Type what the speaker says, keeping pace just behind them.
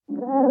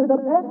There's a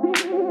blessing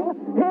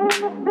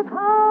in this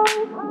house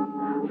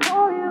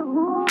for you.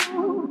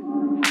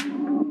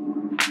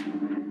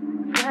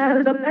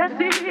 There's a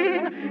blessing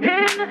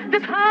in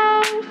this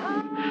house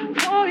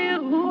for you.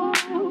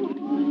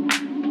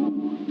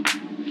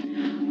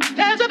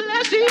 There's a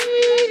blessing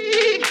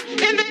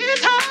in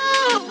this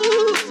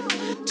house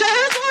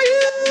just for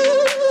you.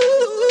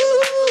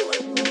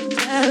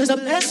 There's a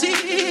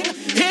blessing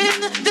in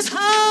this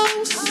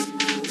house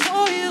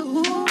for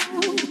you.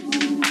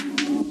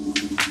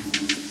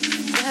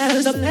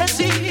 There's a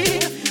blessing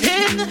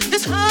in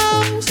this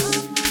house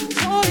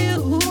for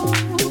you.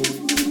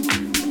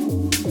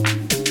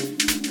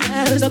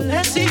 There's a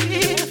blessing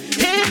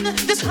in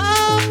this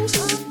house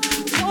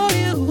for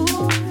you.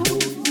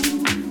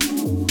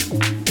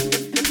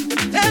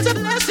 There's a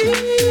blessing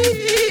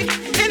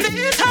in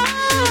this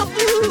house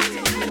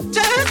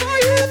just for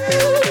you.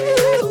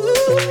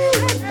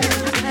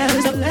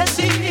 There's a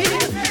blessing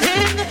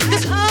in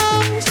this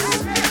house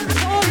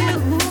for you.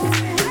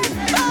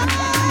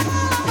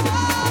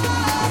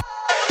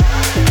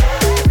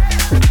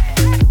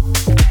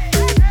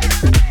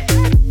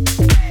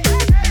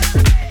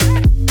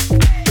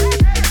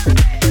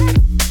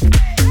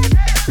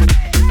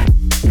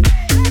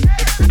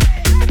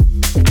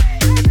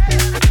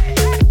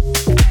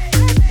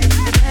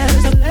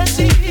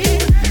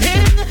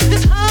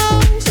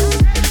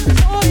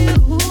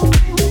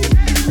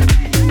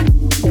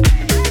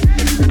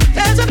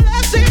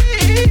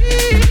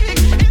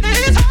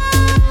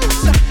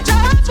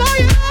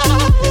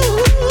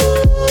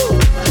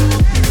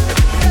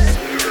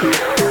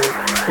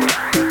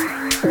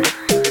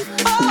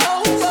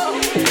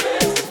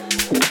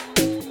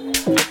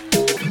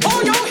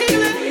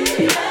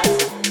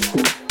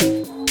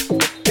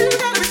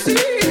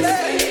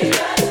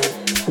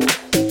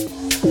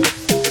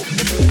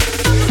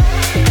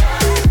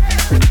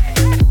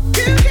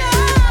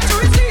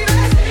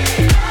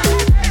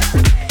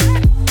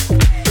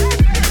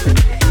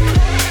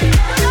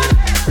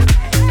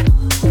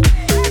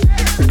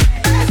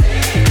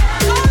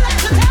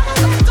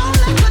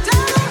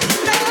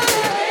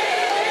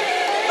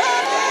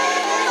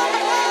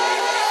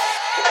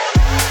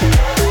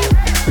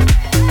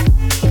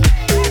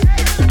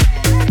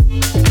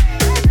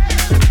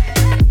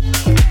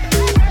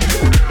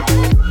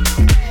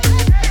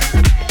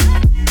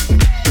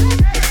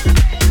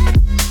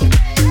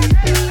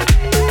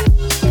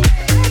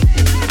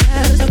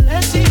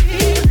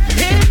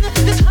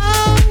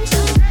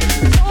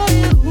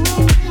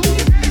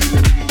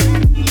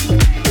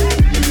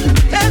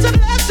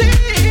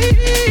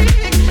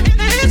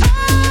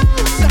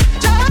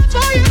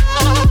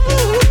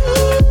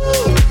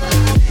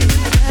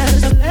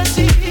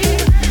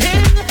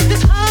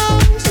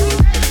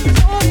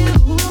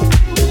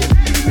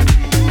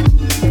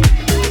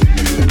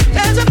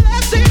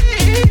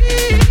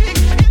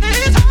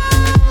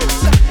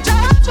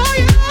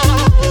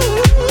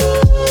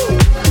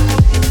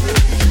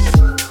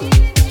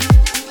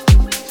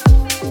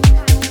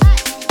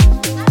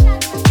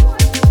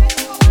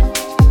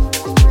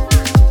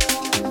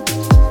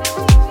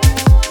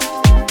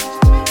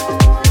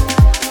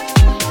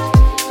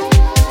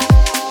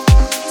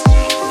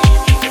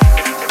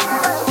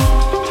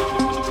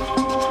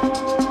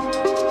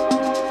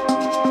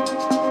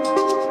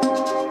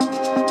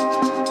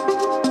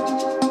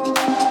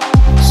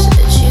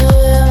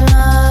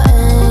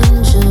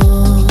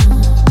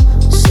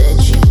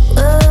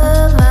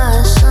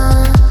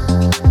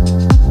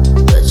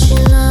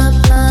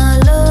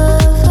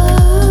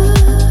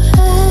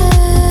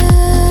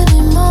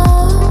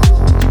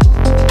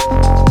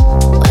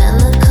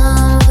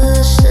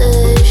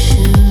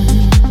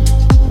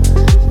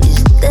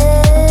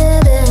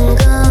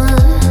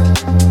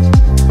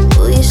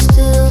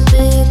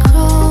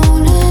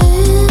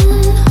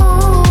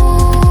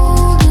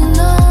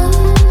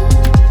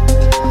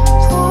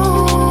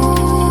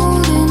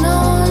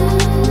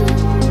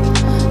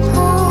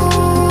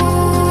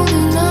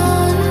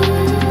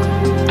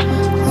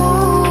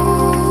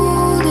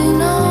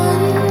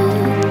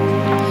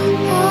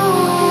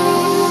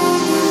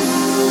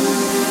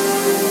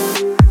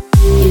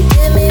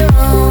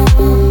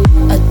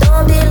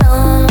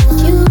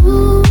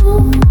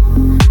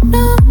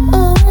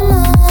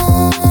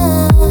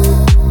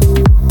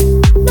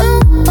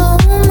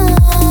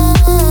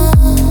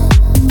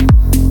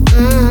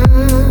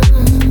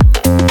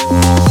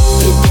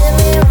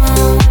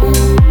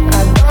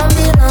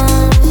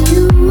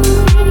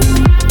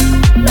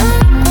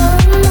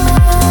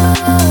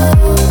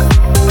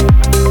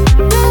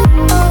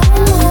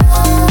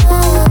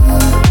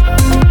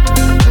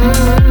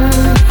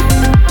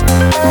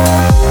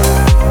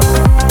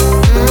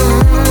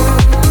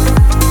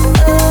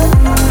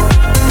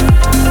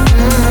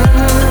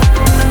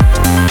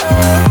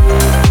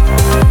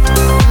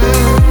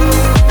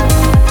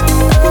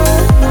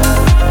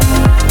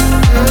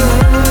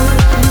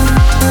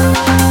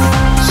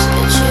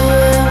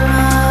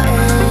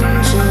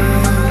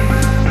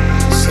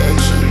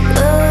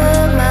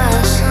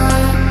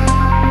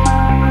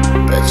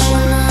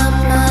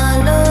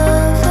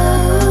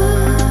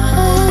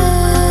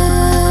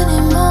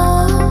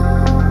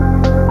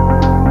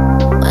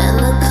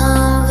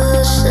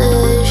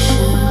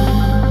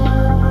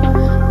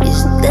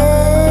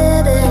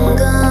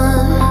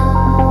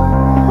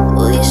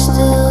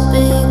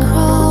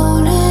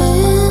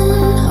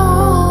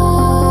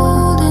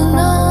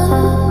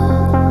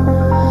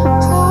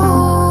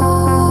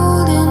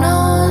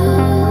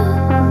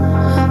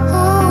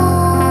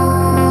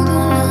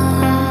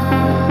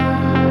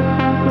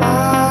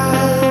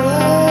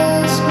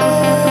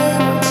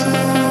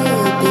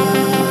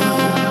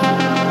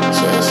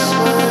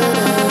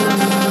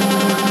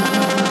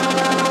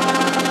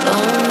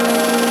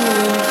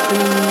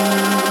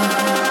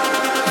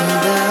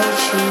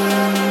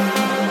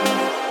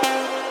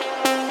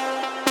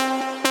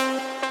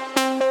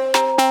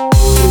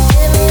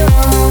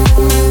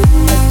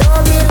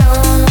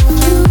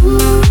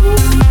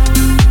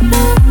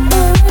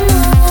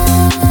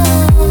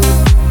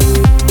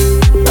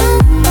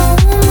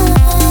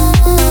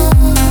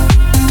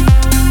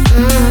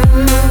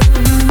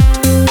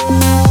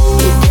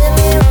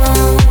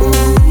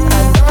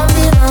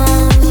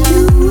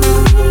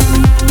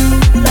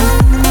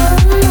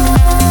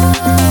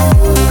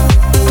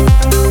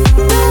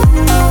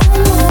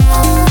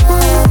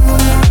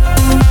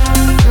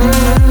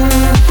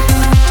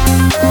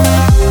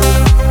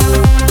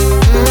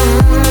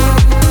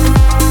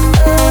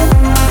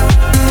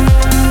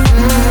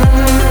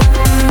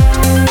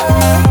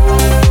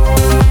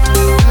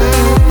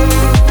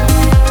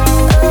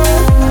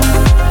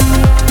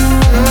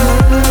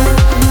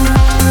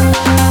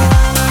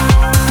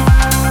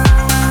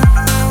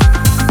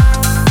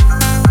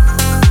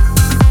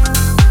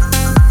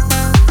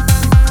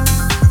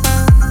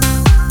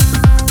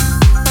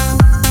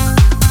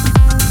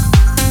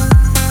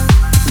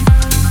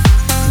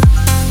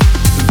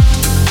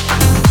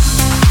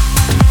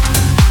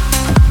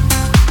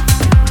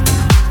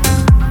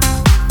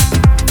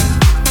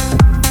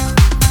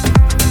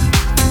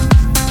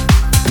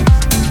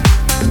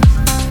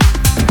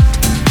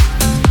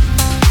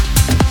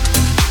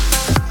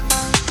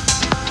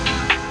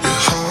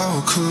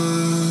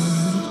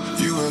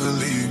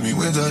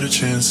 without a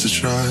chance to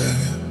try.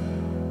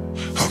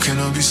 How can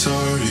I be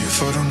sorry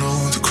if I don't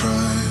know the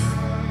crime?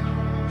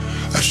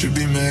 I should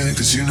be mad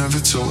cause you never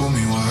told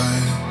me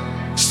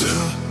why.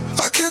 Still,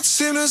 I can't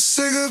seem to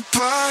say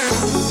goodbye.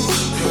 Ooh,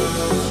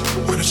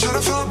 yeah. When I try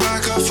to fall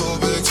back, I fall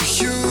back to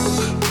you.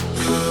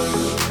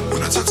 Yeah.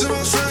 When I talk to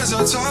my friends,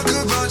 I talk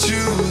about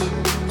you.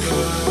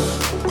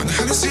 Yeah. When the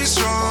Hennessy's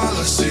strong, all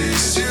I see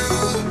is you.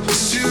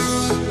 It's you,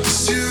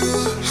 it's you.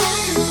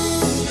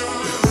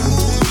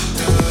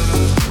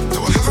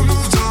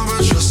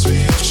 Trust me,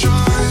 I've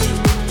tried.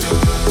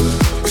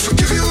 Yeah. If I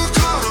give you a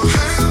call, don't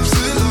hang up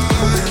the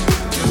line.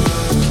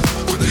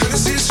 Yeah. When the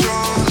Hennessy's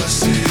strong, I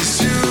see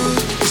it's you,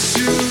 it's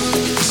you,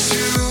 it's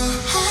you.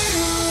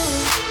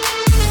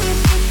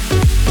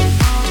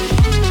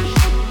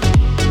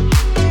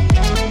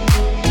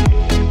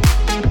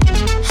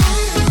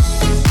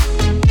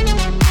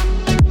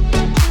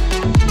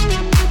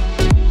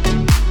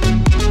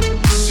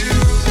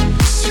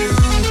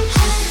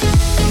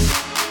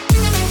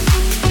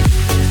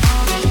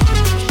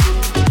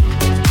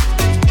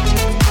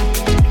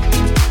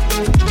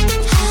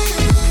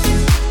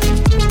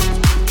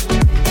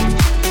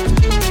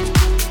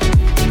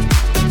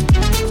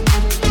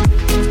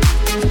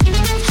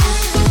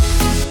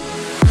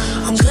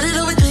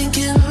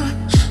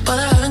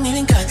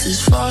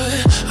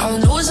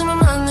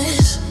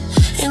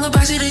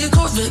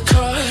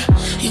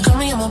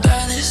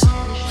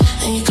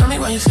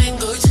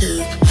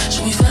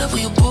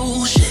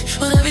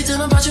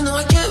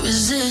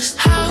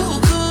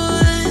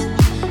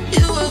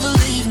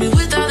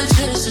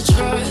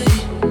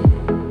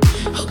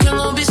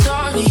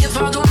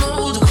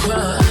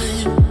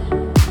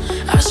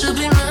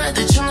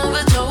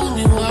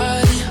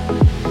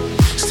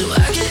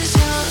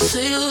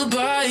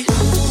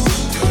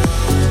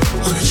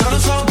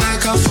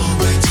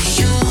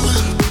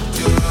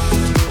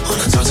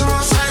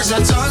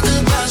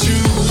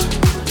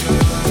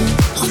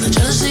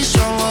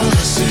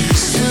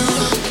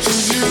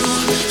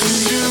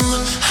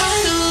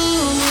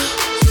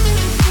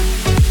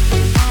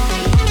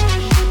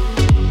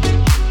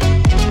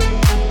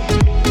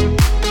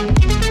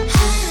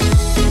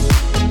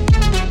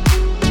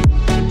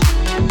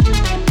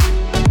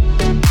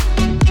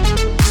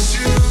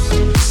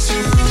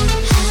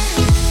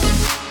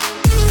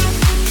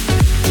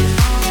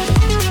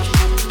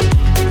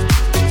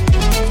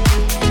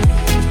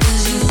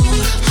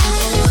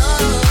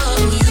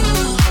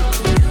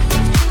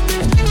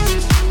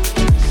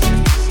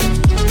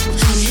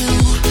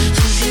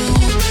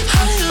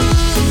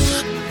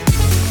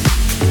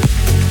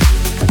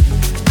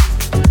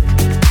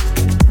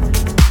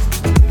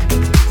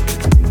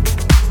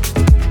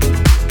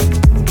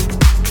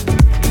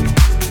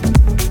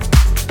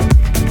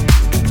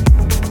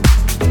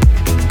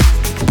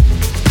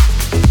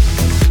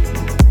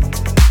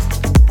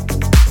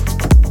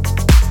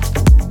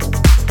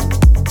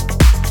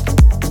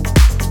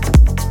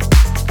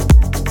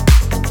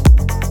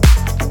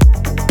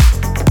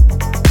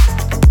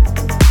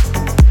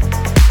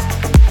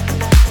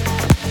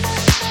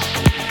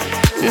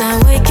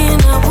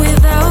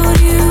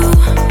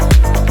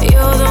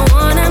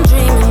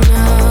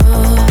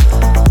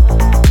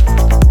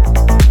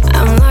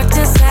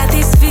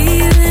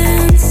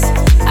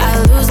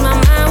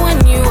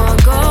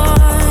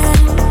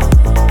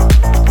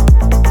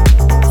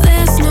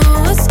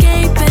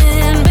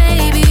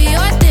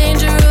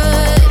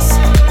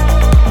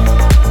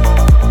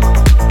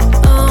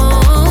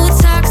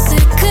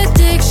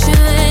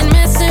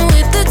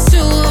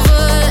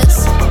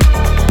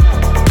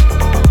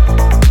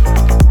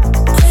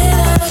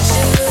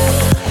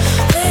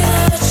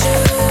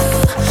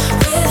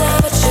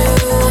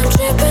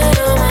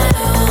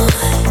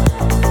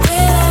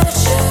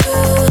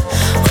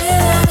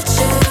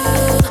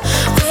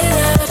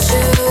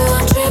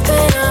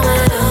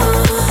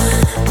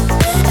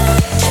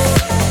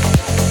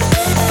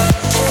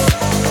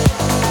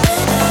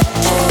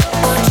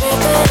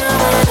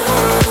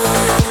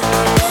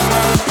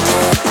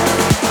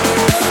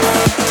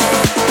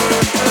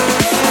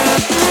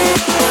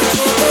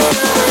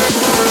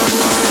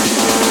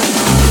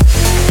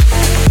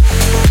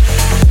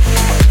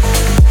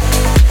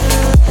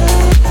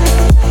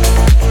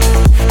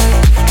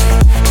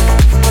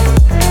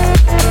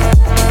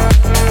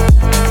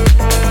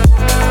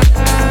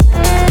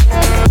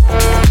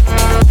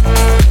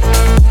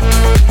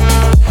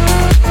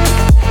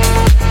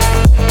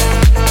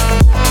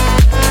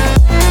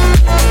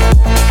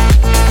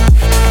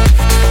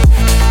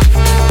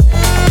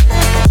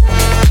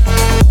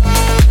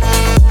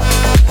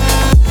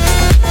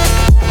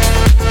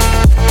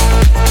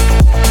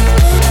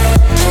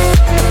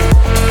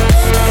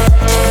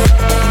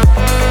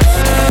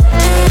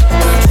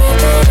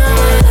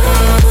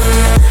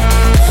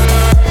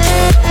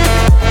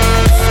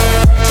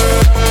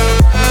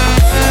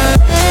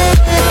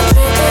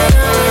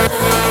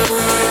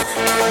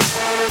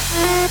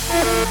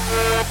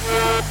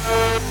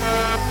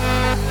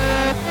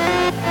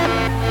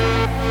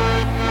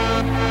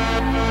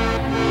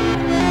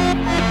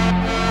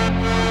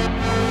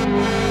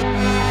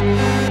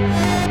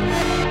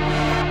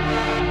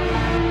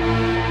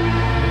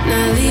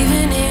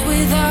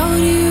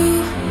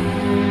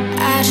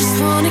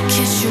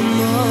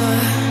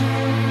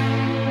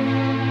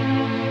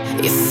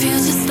 You feel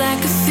just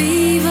like a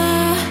fever.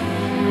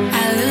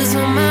 I lose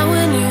my mind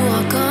when you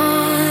are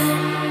gone.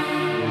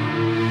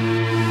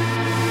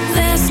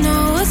 There's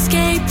no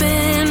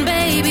escaping,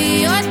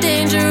 baby, you're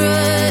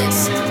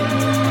dangerous.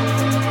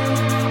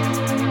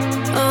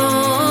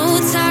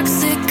 Oh,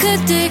 toxic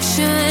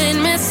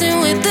addiction, messing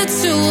with the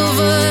two of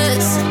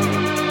us.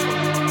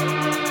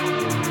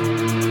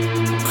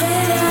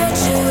 Without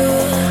you,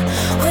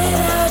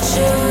 without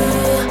you,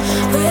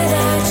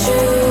 without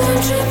you, I'm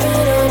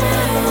tripping on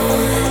my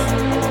own.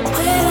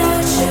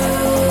 Without you,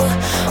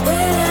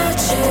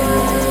 without you,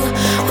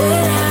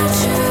 without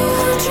you,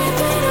 I'm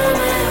tripping on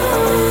my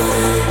own.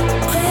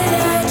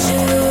 Without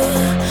you,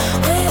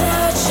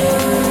 without you,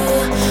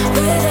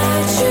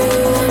 without you,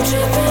 I'm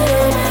tripping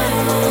on my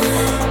own.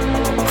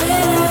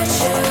 Without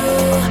you,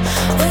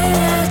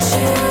 without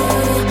you,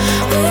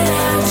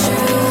 without you,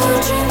 I'm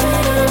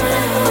tripping on my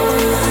own.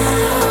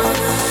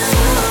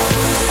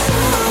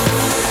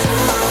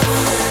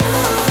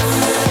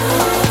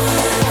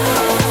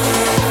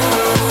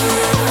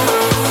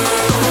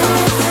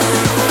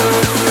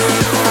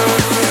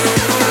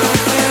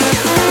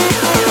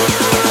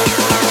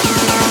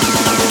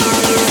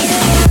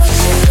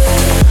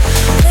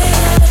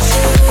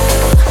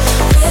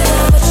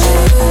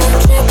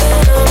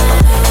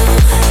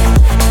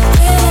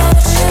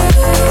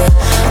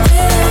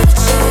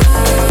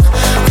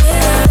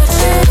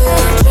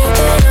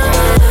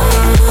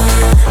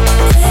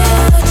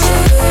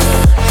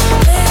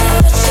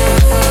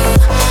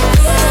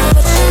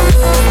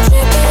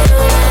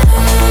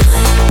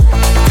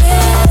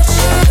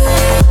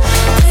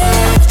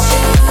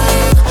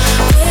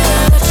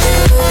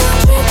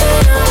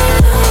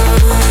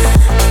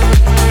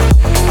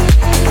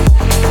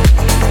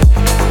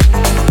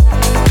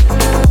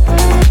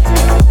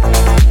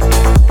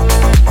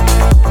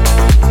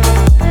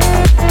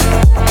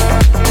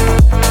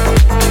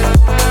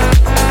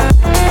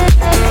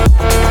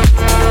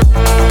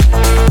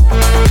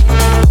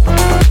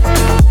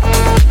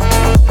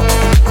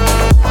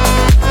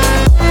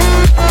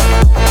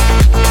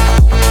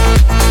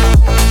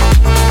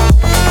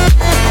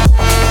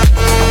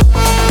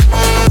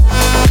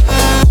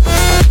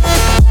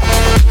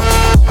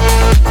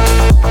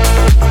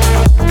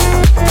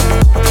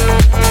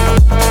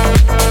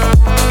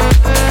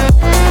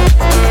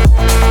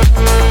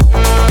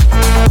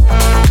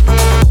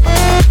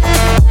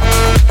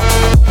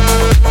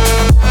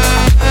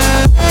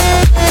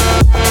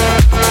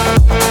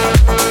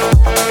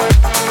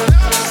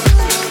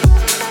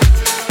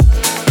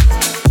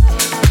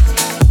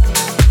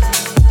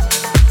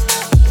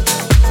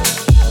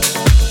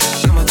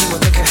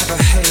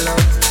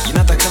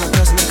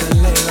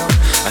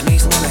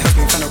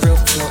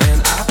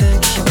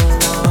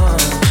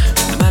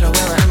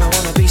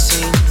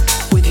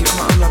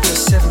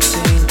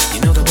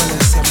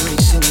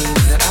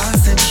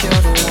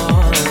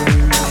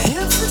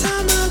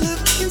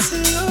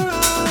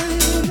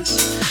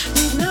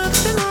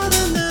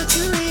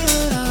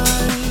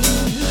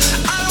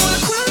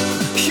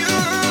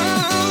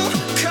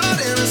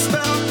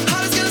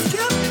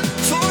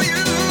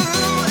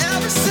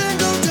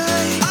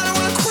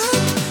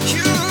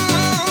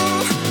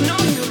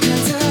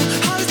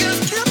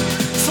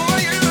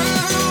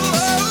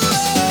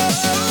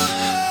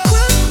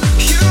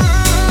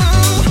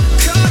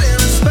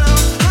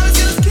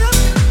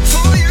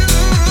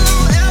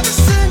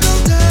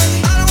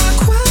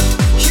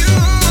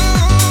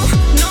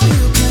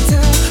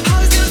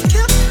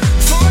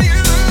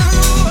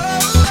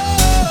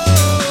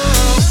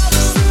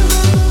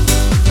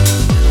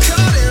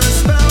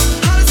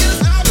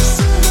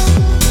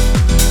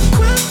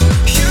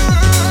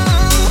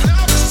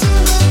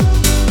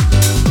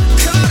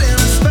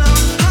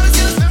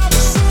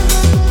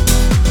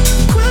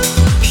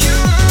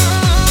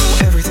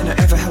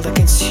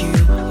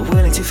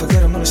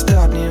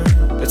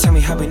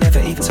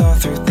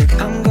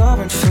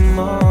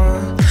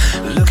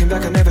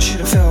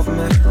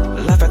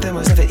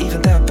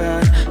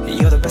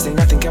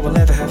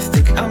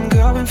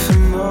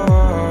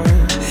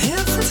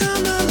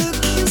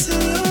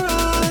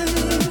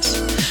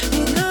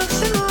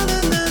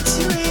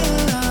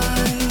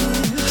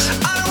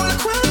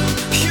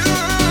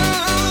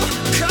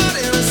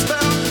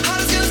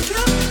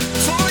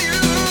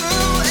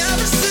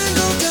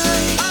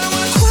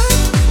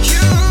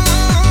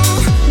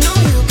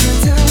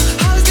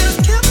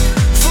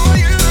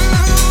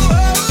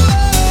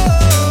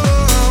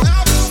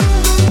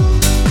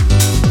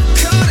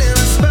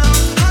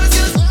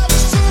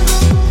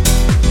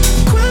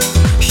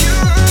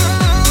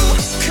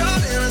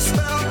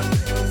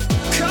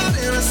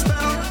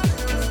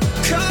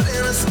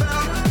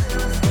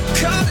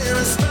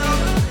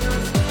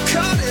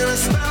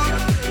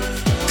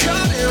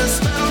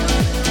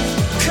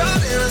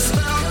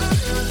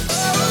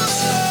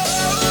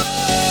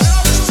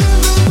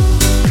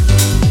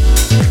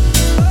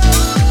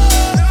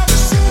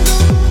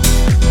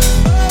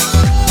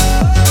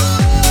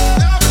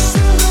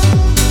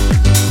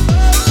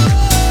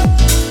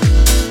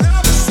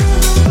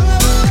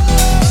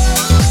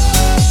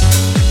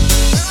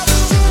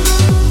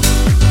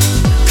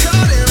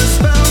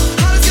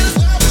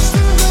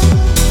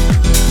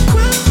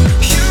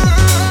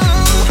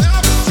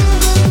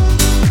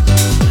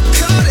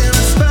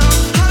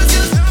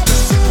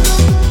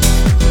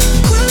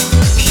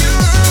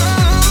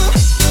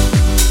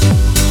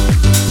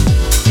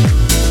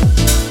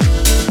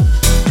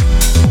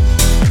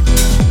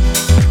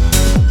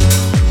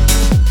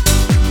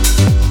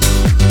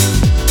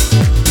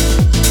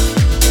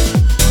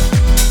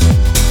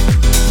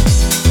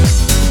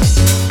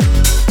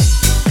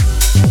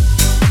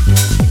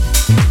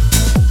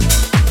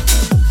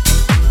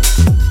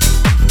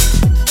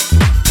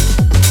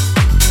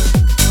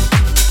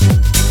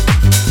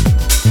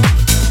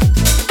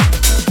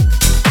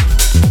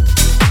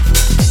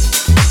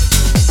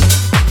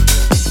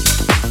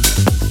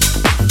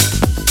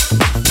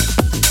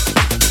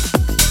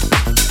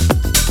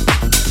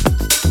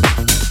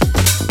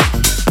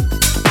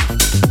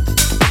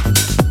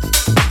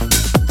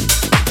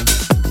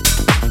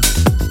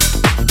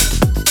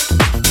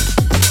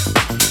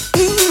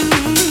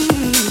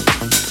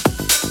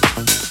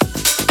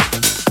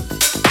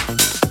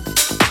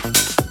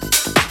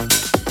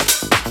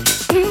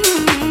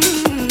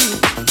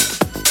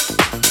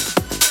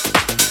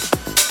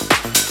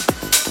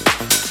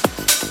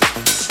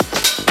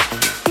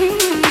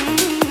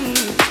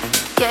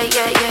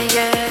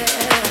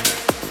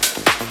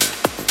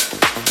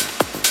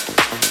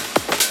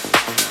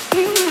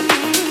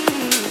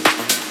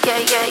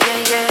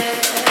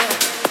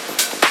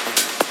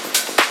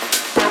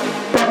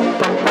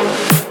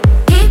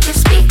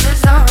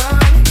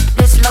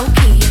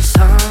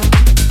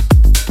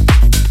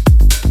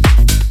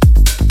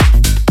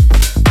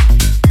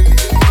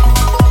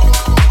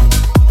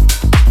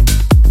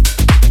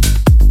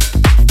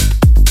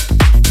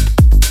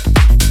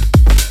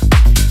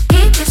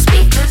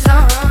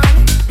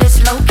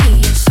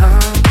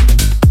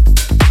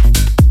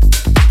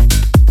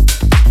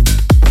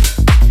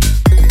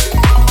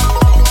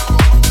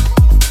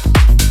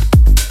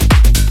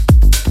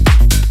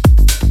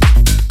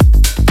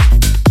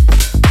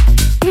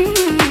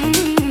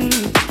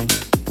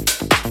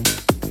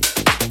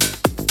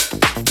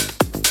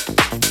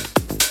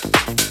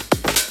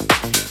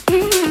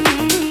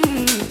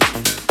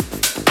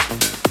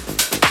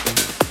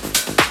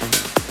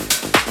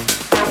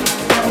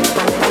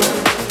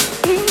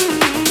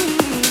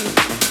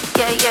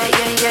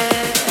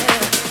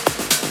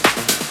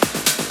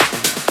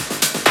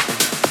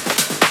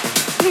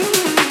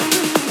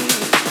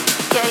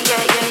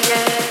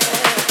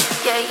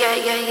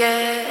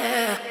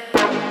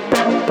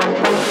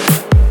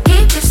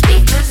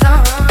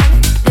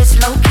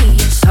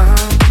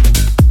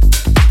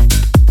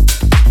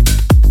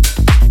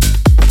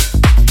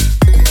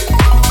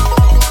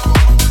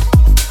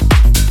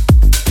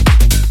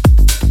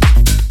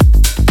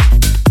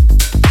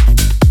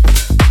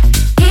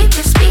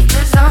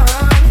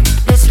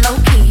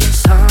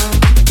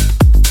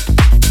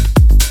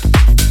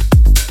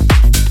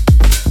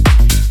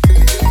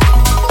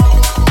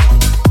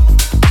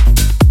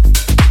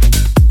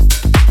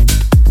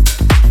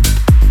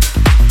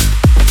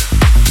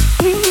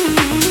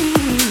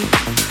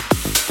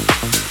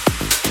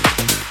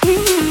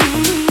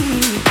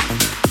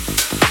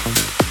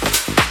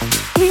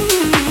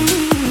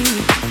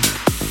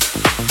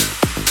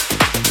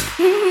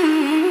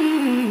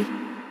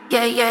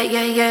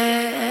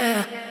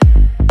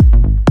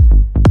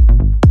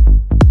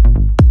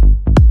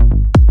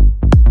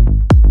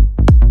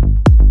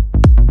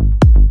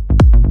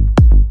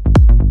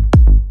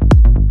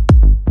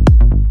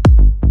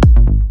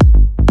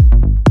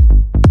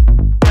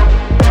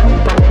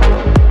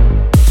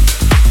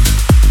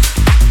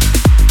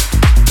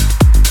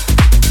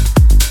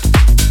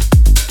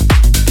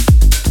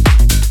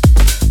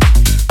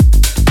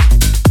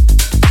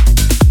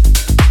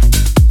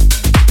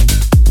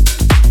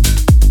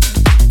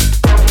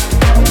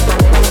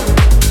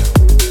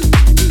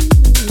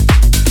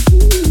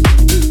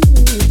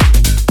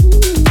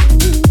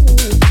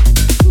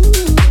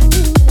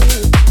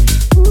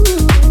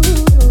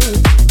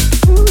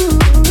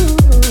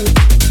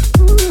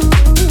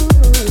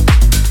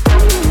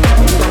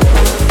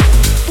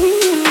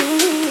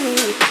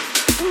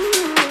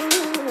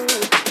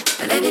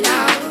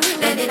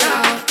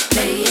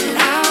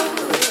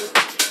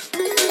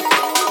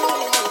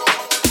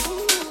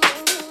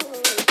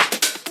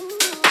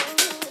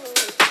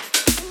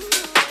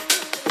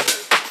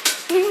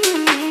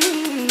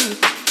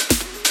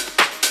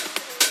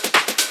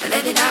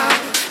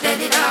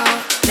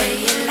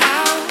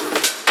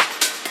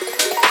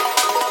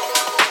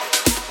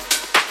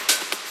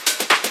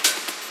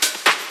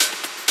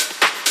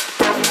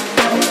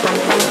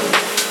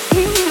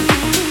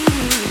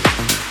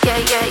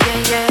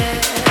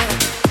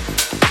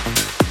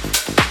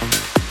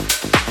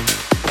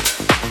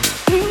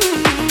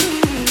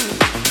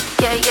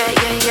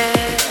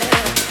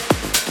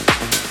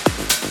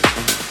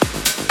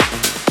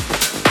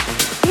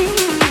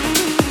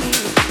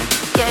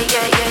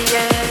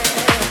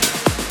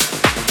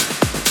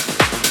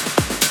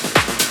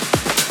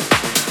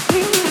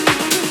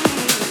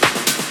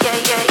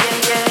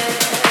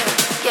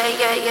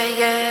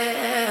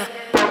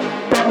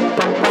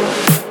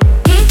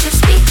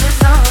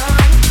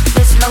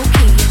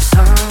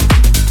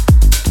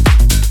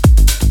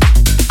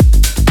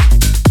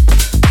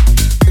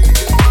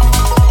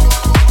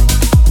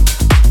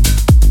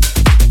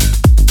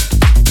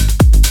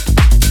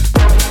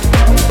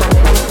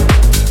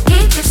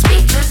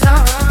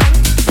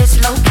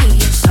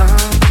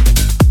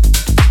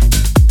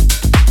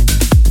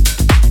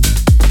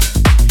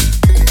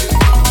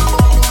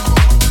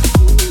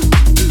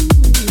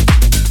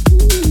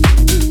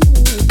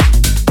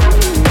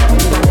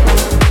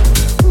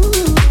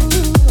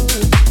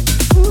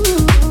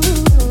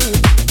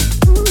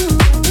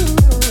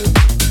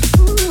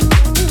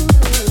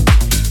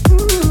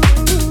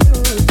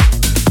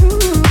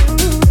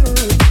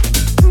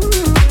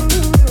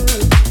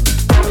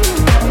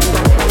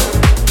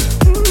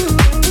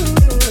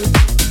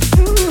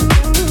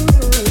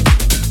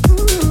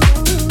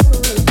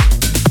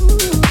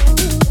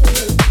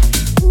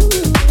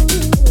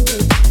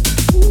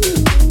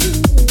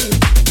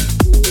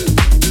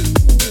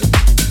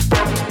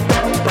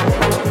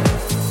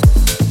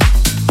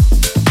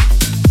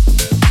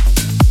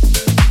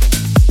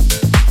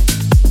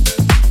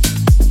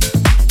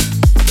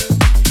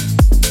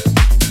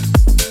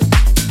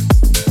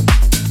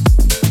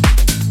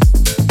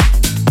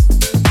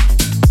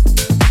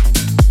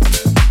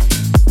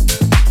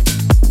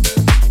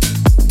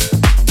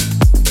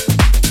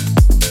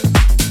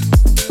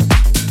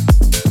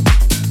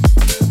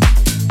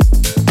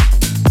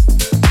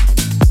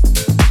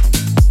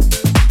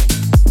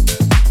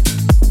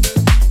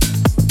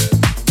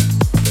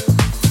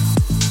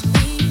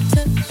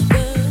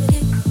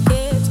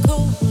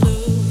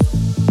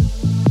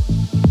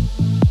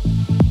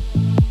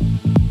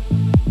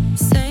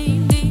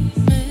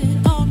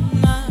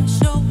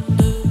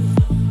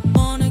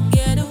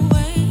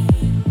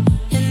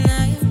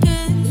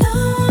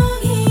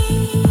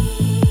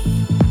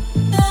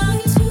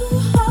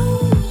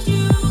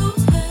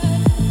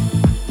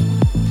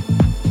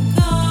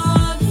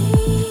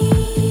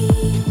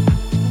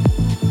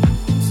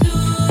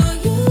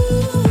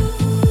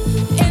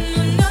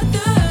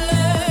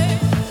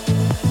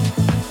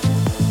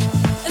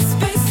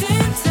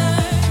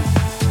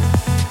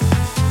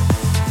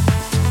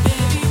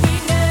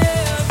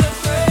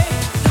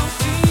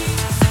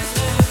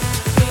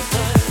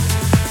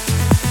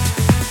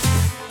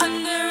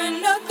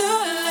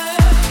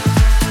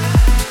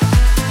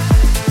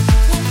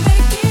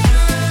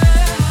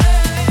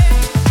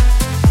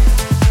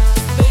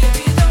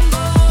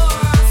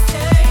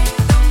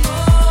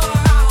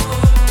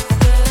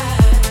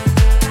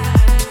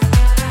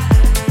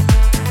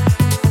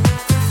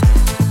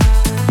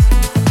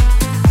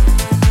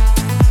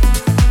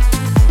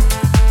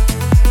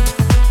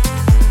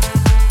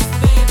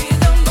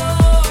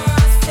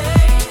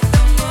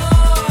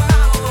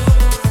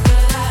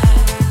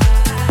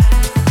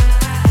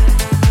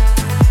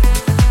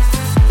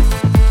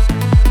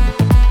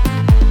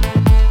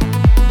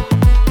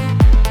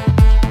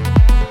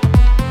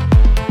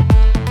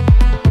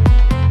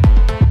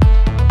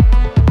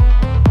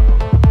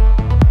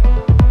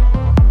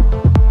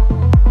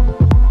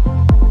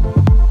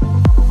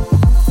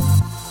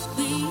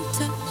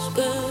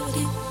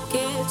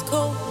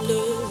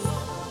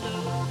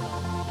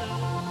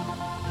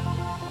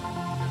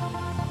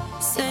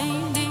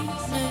 same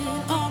demon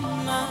on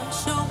my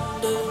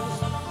shoulders.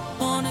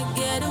 Wanna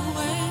get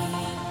away,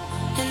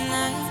 and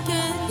I've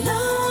been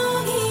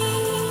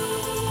longing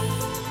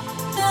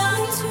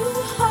to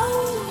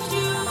hold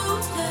you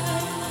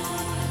tight,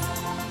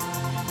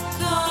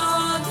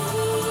 calling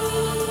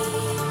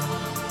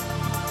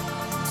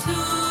to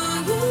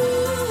you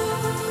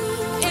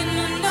in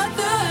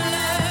another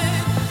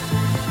life,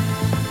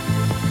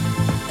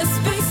 a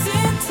space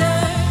in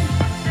time.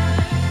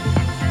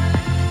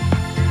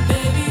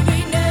 Baby, we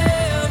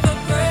never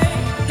break,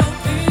 no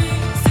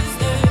pieces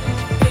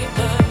left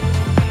behind.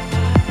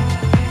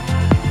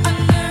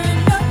 Under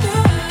another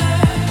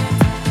life,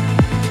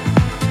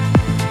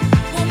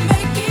 we'll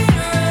make it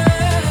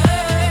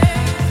right.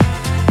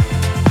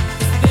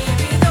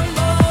 Baby, the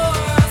more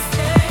I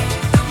stay,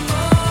 the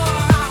more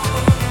I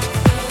won't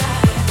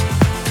fly.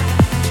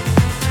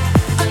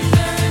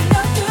 Under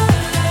another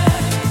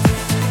life,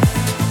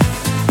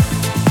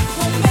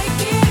 we'll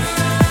make it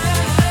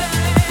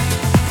right.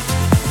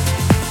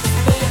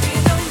 Baby,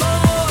 the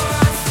more I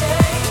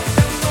stay,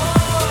 the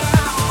more I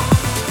won't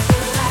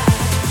fly.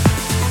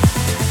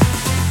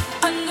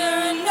 Under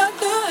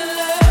another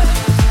life,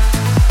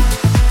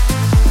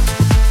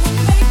 we'll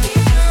make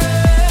it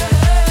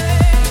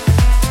right.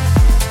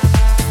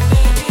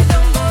 Baby, the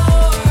more I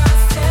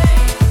stay,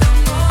 the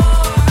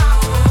more I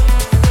won't fly.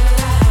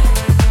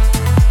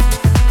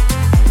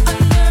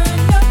 Under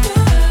another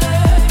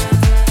life,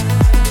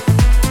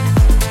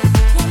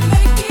 we'll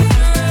make it right.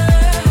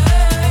 Baby, the more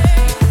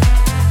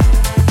I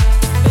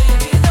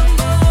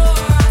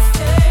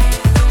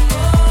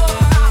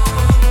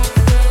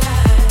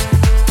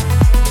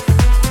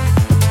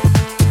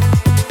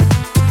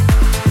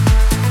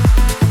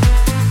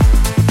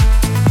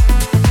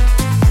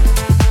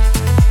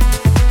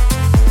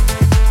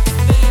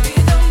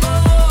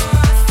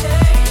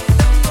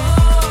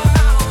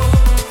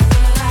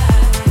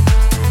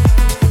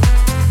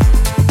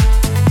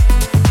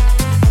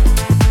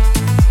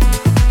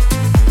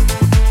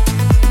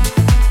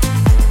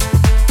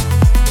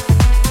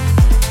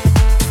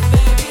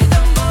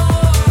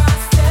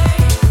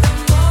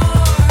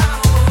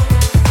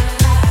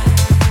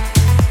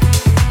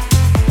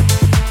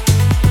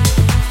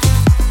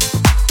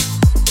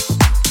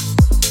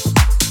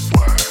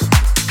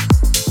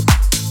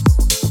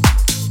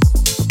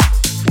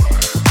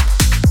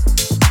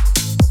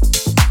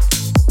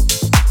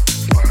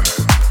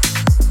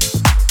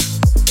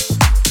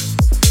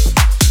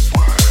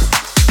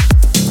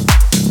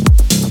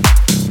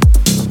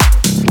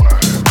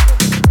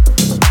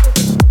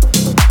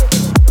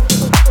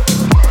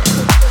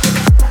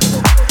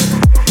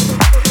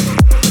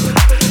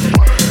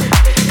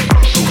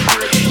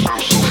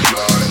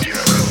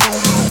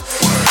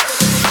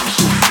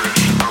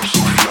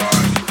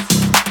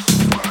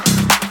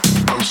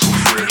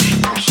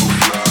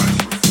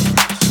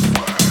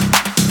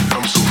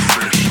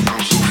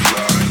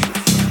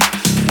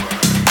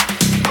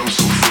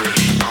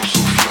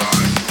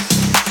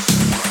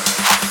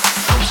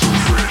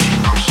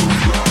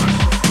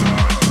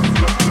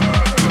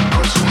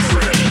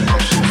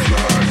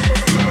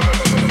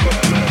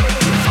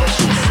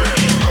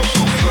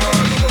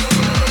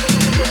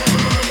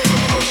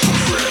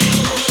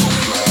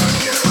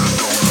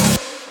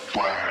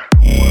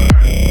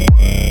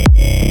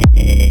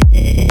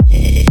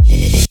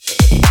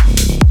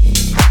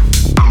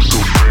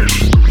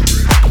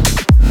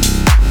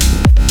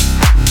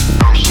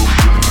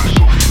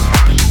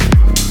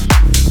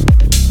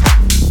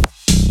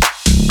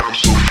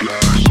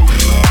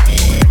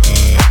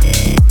more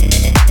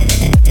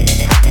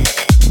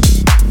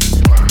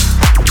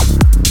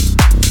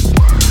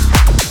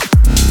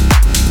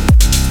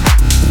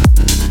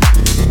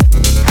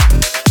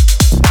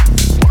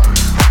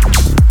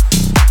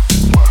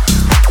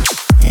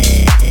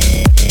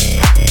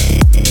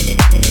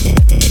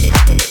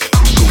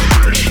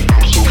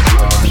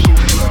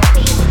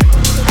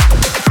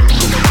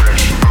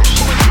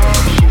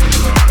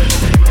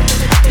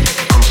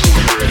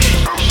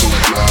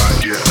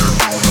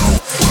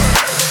I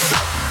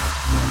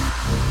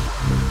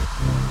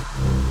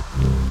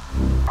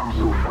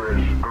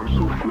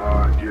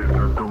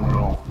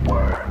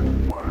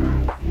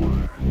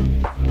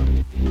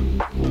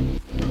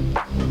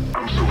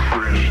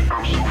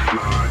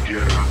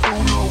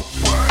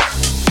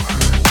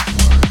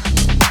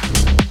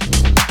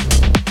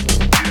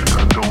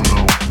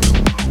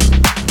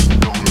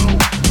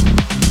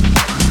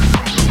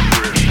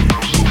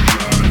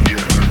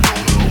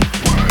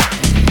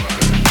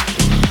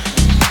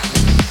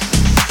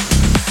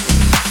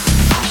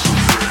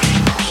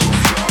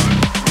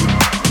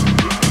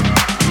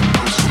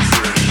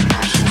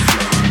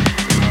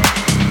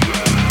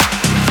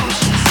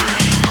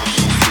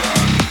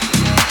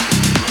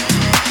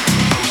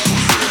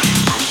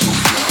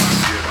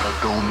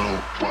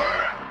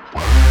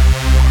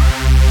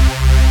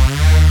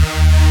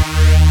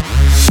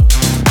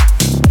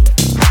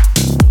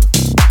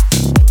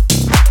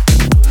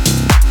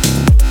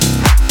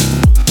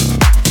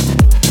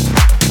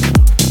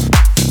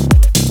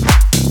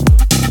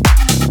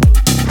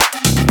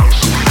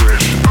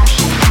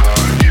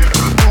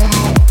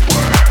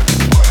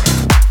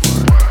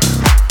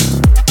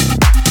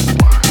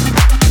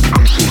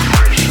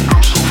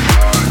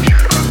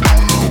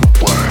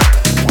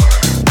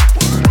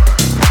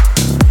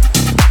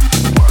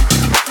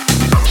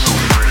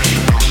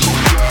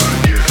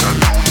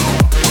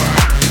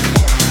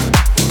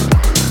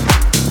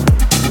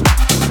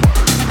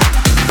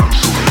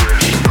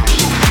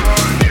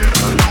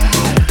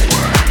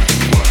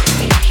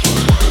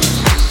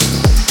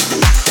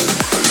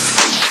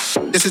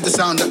This is the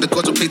sound that the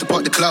gods will play to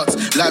part the clouds.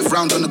 Live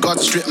round on the guards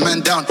to strip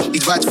man down.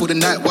 These vibes for the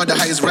night while the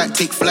high is right.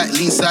 Take flight,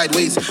 lean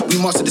sideways. We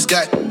master this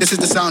guy. This is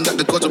the sound that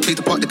the gods will play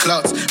to part the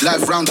clouds.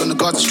 Live round on the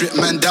guards to strip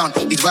man down.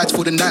 These vibes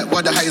for the night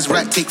while the high is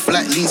right. Take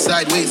flight, lean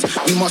sideways.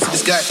 We master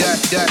this guy.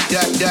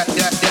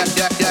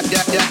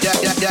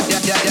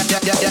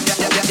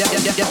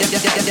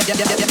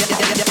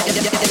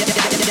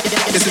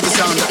 This is the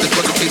sound that the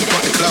gods will play to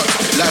part the clouds.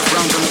 Live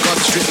round on the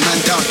guards to strip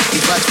man down.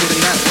 These vibes for the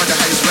night while the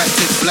high is right.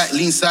 Take flight,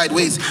 lean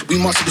sideways. We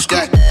master this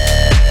guy.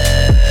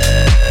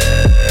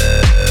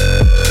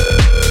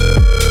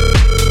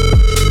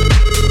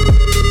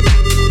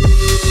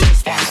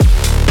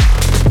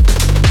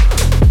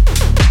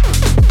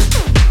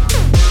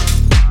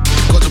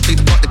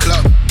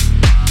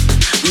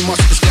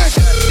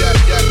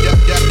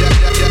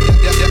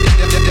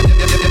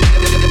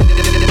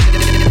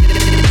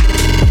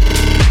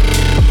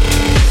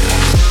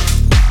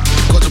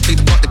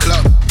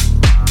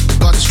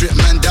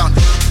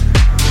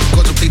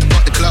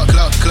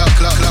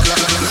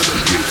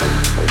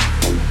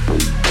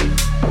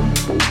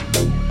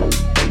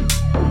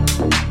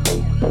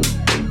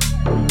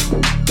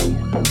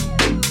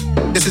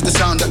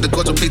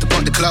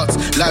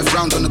 Live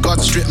round on the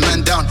guards to strip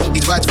man down.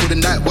 These vibes for the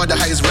night while the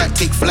high is right.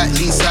 Take flight,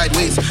 lean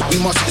sideways. We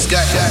master this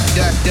guy.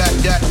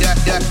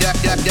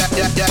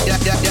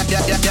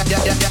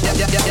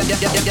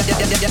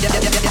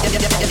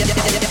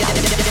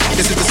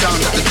 This is the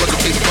sound that the gods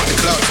will play to part the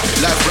clouds.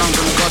 Live round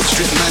on the guards to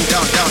strip man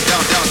down.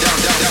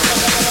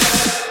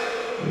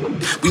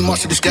 We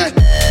master this guy.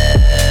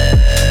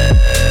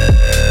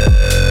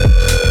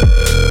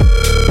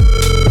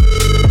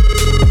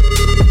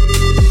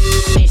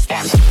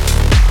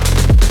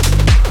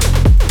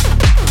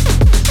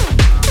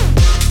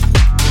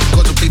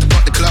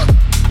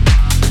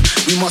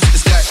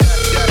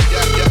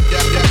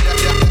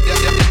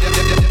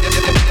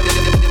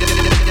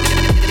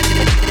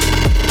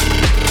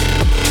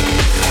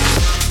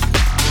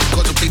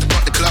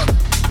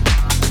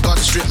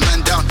 Strip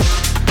man down.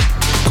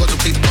 God will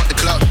please part the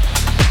cloud.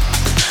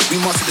 We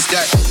master this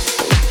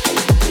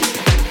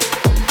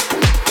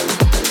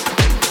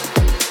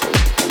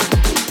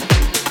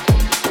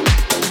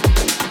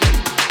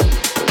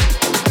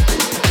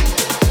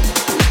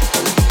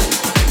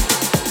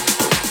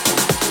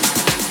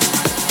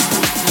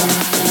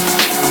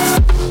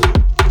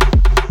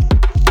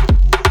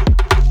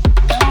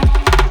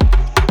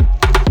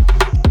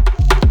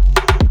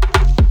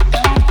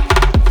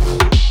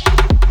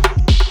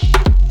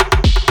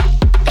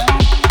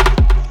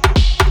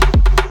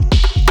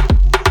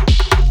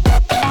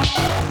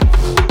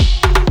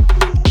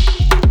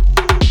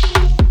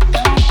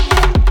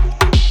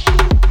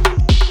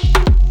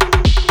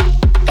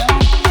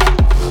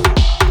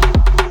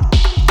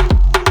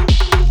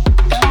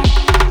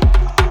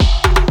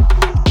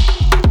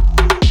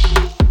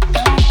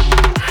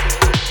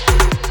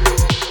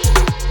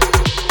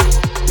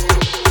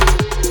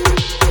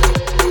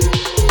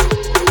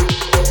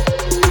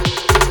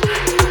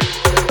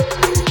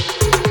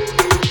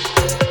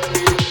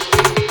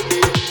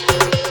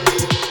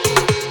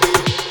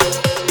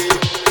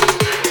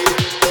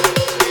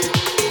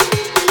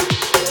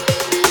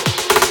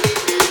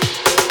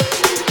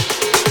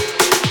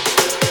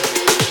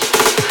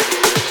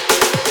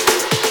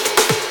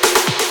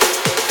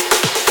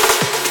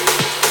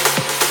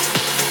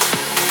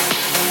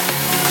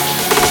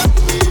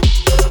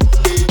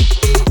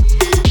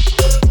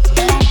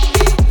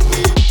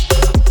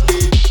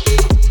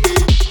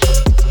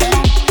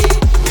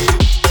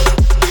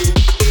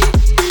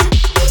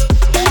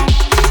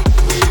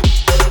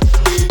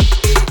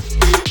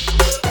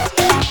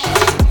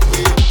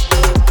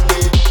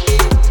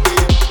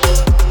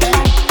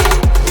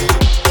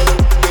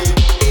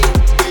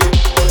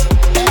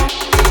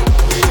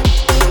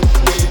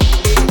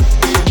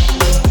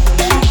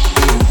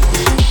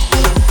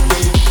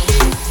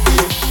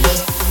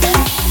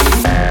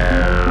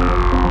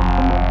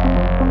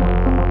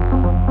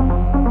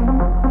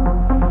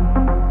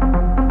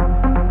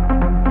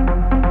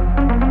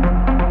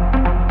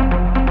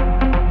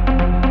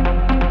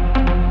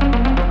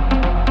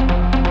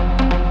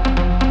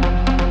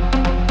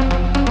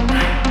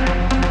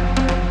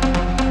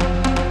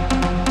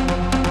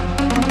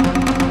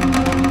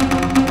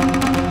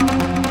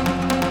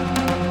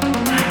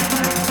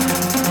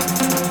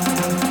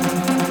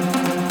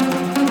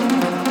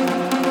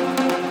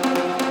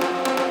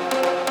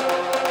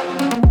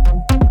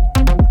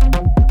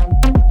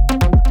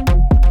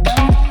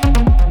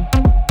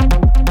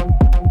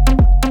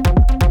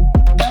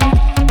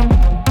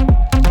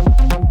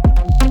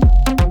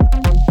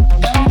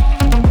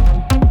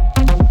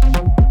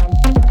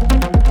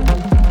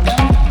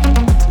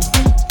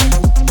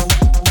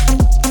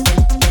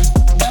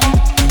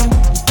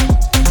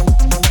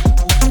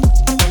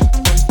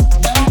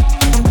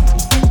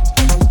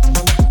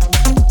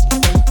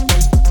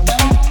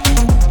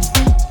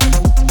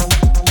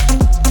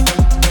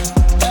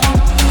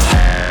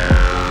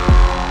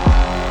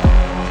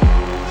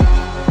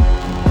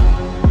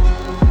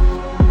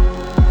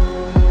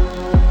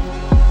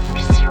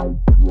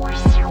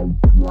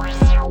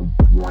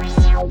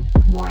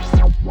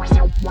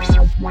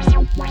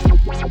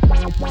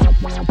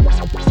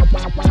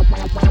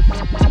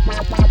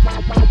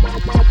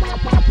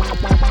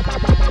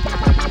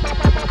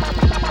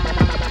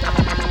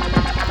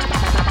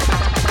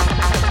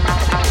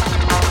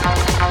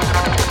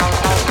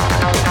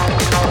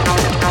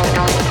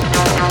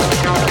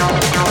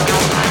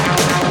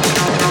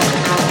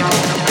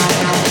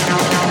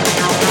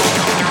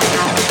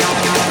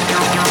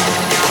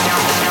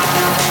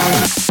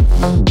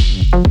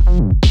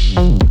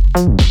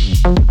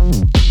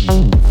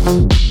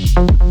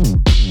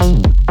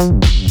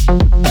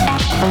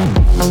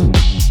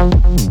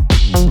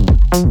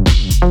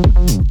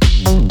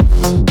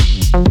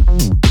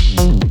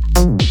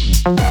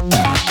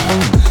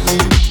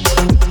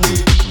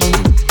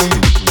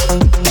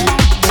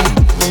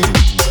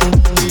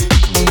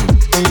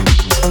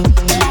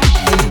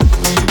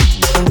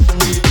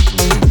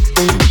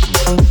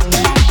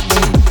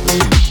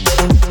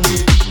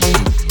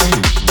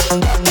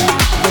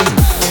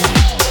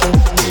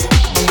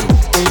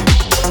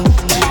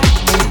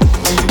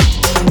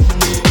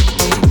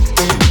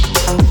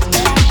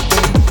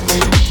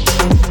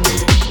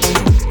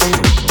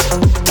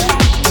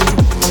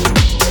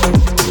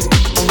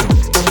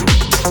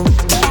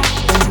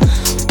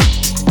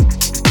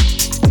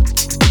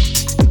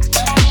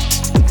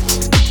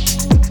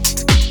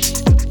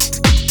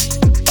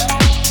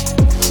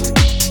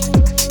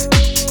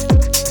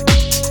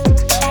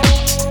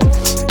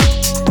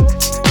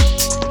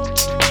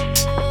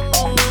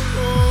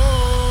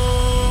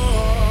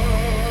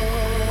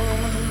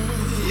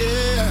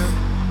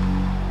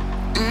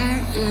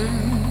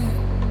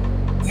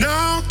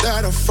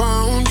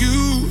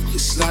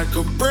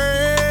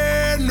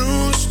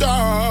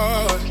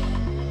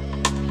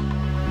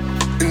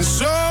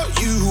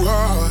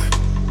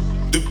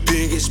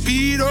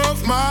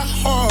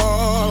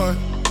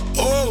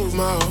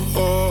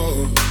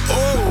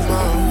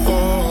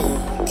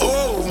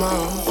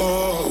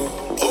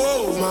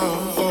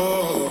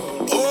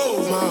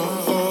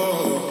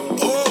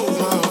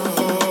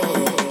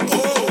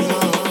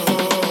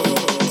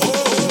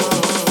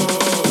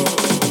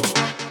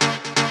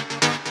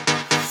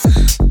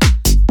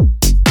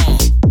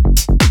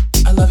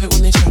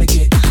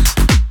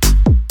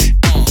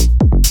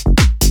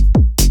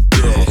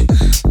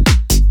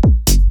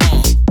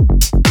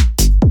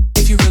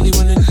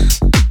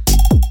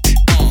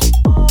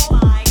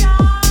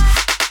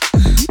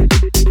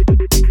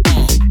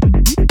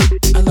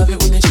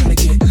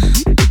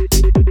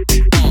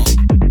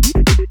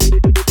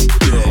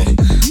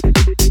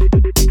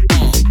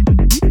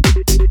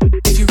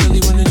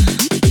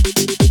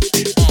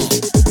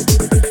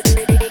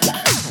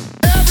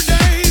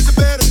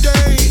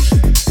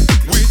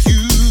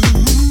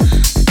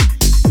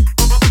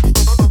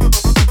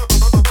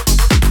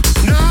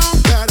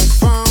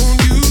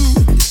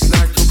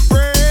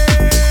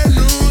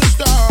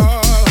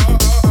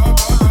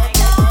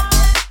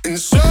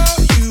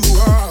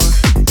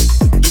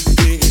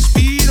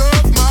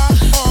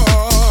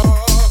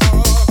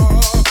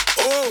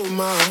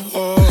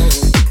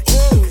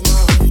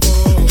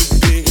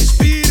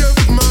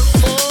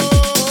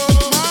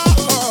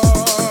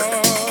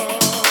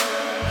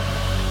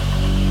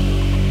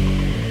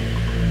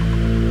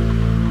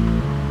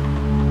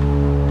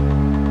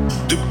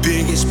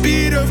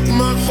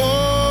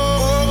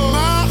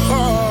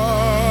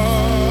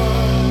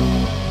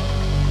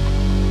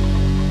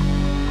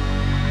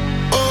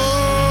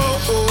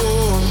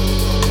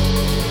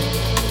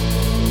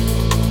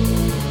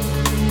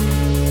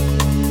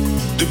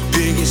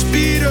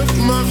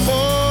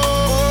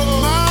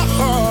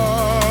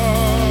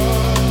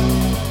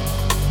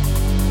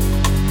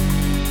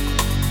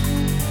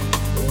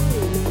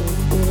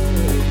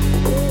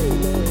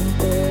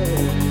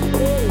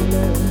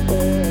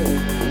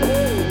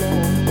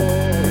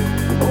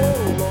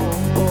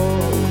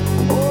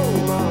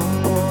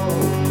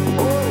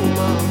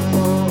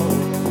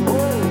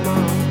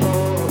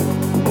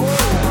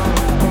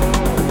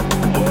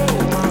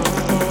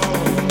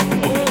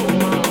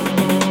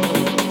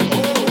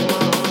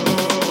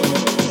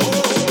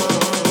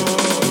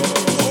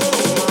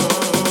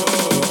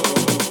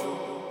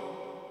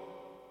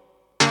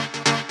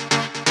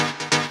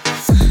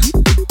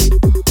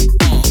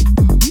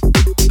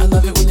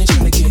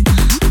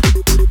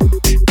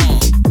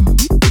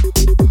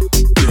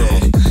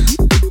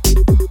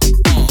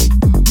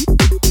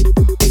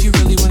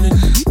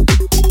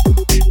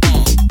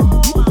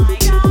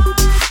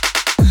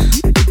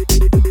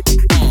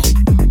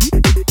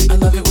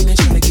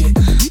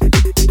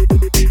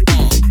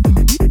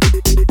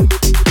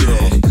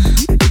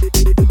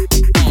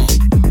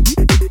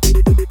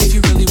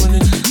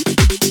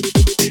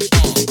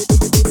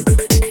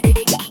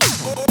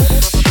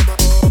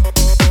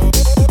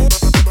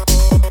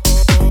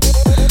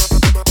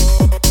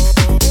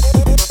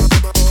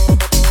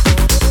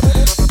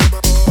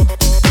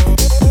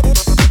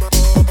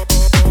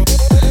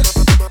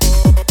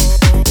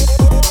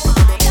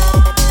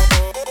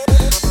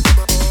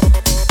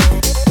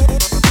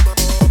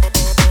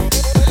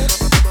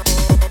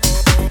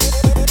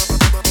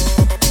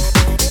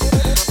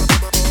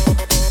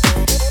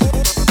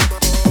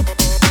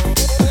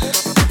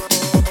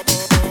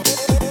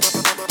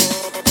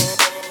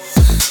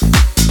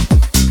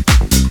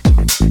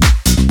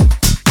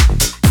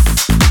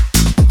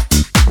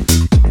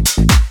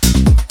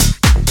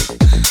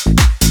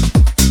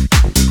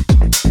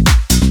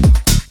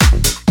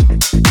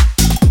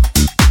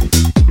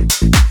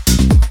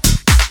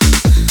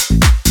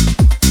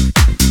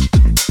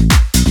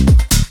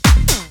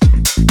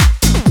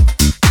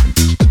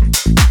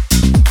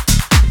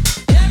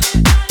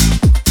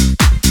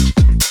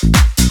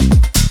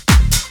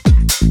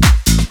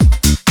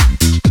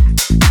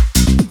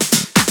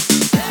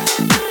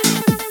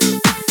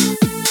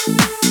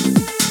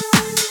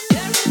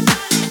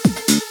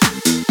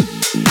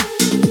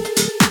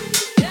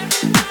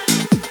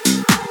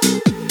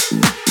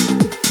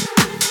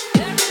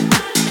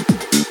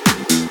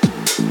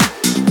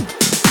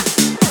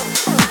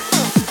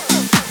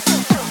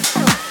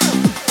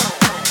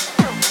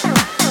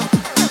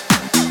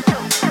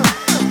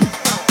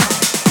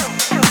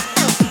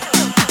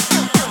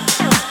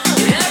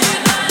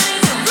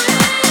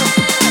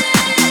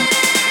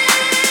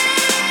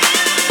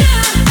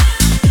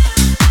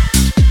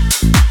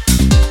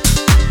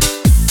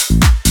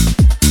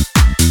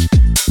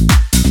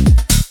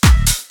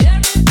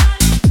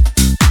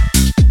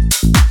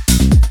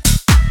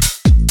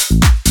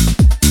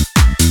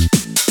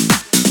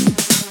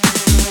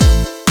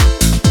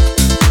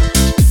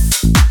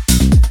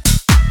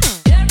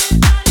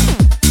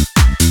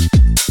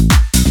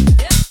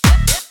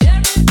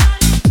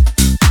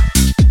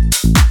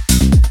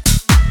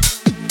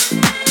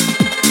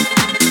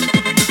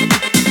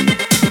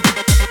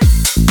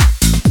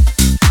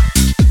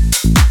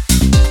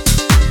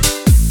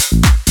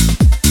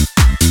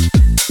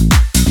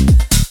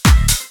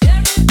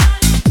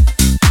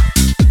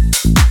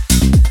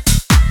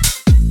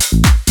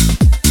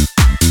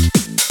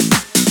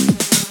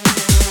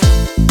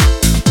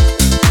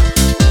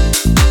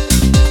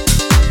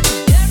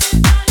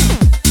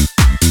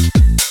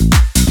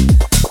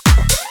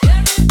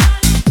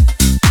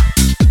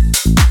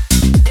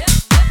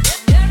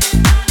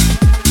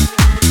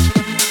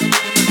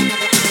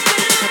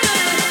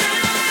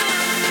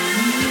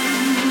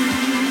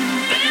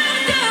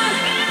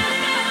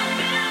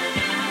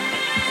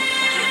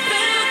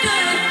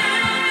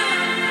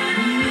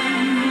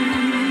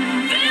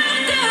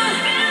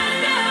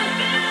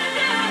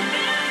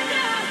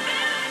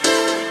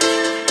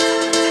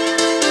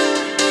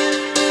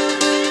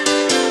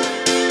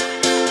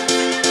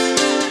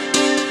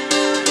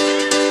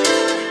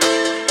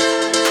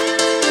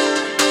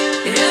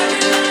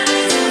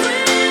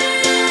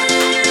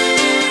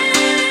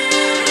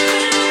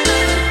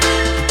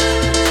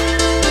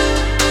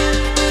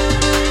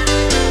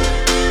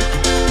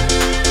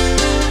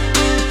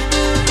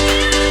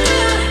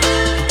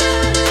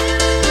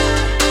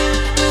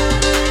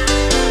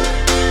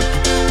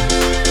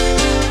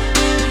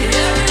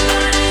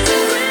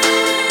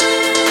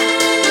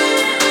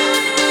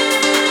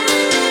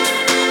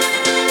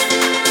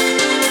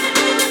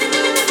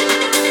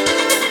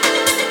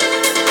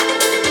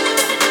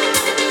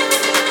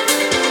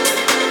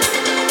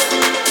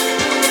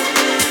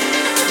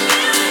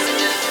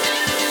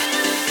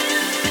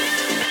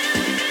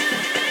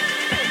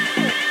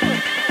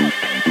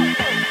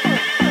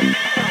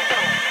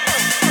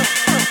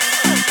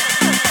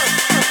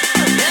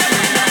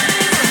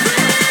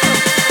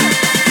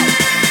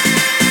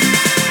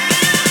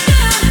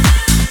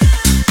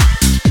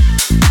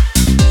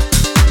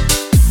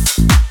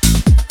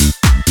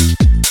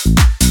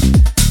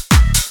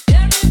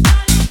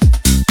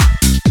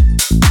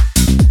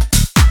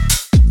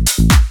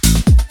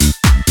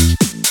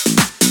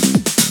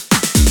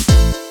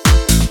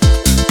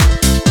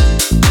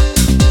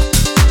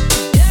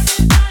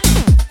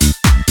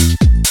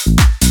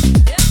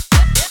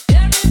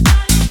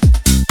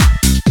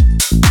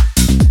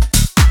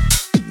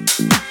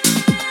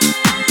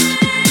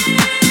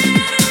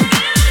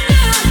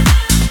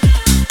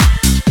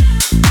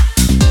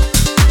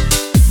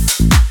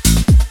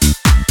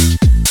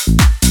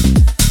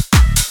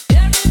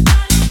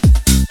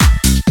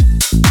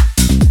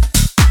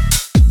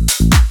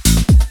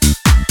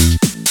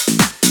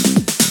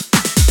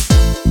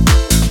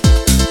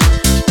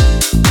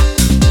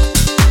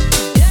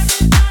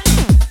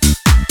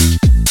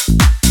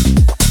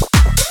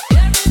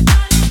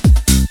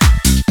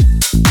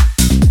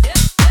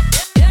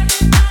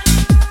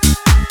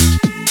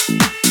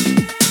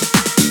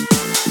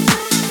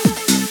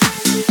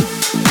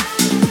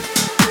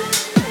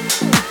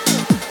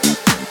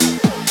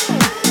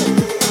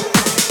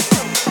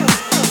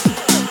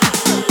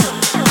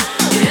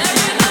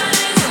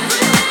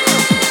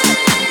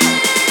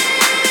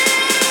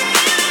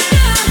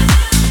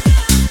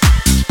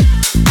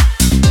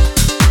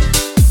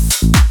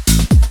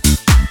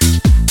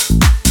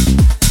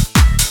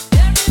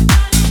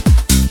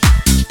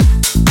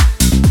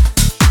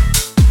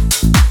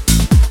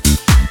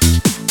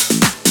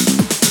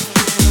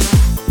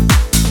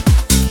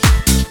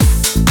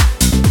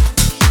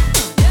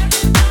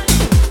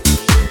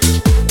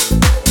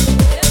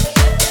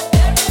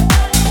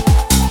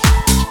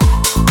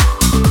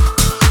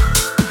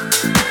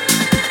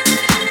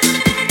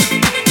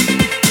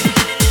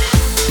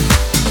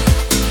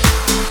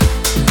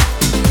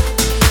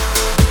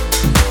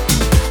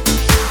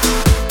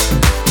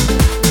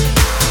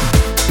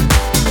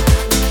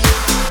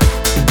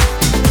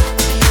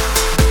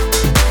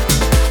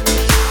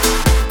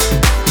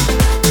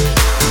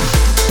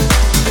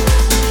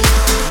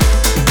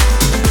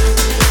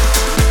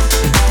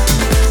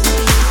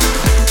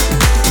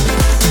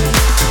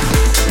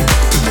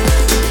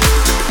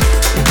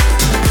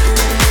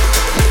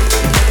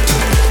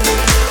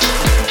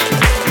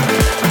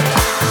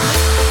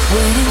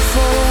Waiting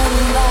for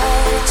the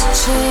light to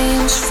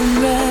change from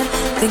red.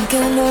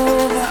 Thinking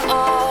over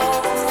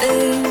all the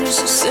things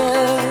you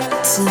said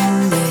to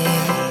me.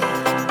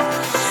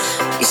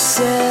 You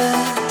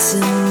said to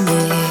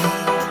me.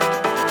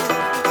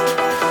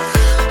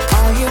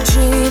 All your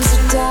dreams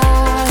are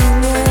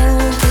dying in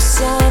the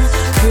sun.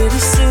 Pretty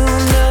soon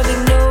there'll be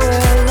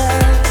nowhere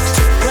left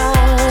to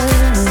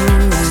run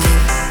away.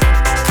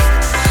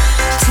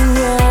 To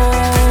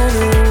run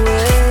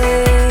away.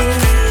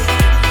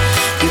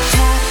 You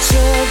packed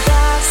your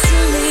bags to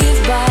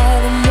leave by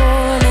the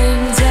morning.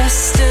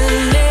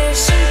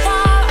 Destination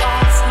far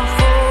off and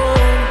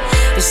home.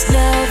 It's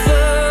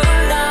never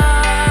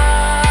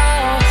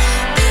now.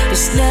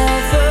 It's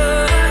never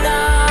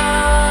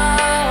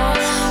now.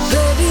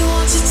 Baby,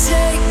 won't you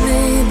take me?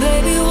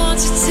 Baby, won't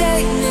you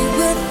take me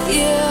with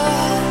you?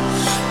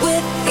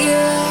 With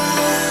you.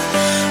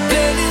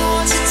 Baby,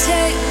 won't you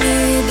take me?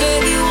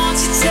 Baby, won't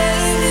you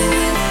take me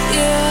with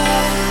you?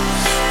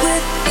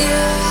 With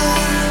you.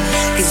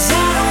 'Cause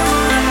I don't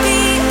wanna be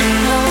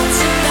alone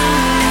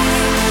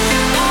tonight.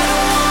 I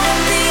don't wanna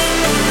be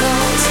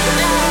alone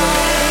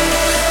tonight.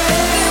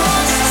 Baby,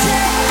 won't you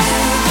take me?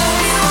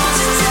 Baby, won't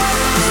you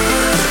take me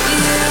with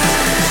you?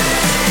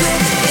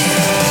 With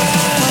you.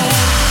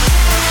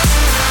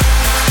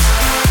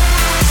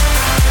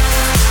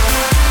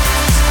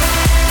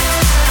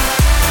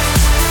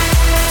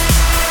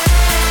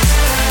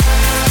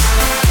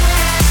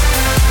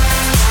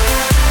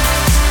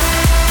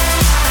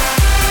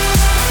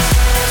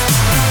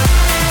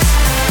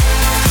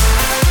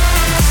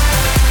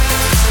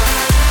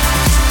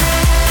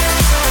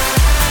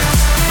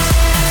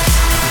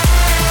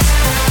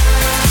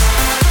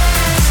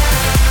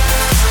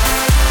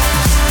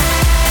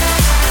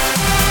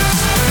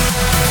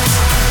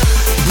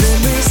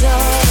 Memories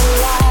of the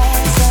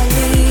lives I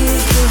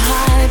leave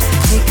behind.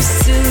 Take a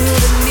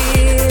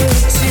souvenir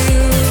to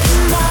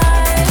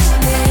remind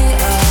me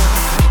of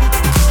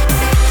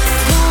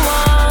the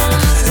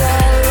ones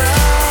I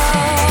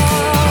love.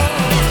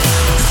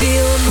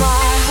 Feel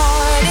my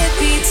heart, it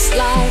beats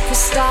like a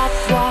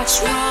stopwatch,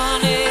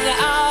 running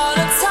out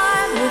of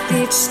time with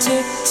each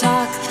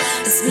tick-tock.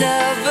 It's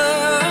never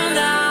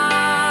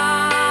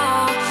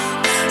now.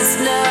 It's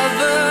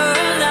never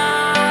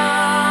now.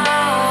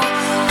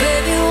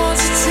 Baby, won't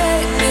you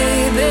take me?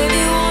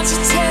 Baby, won't you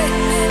take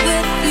me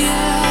with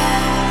you?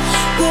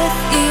 With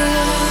you.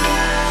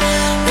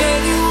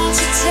 Baby, won't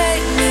you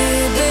take me?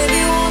 Baby,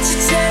 won't you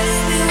take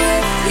me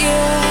with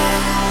you?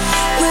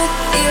 With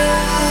you.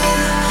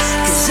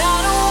 'Cause I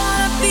don't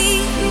wanna be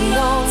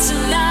alone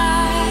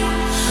tonight.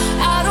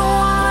 I don't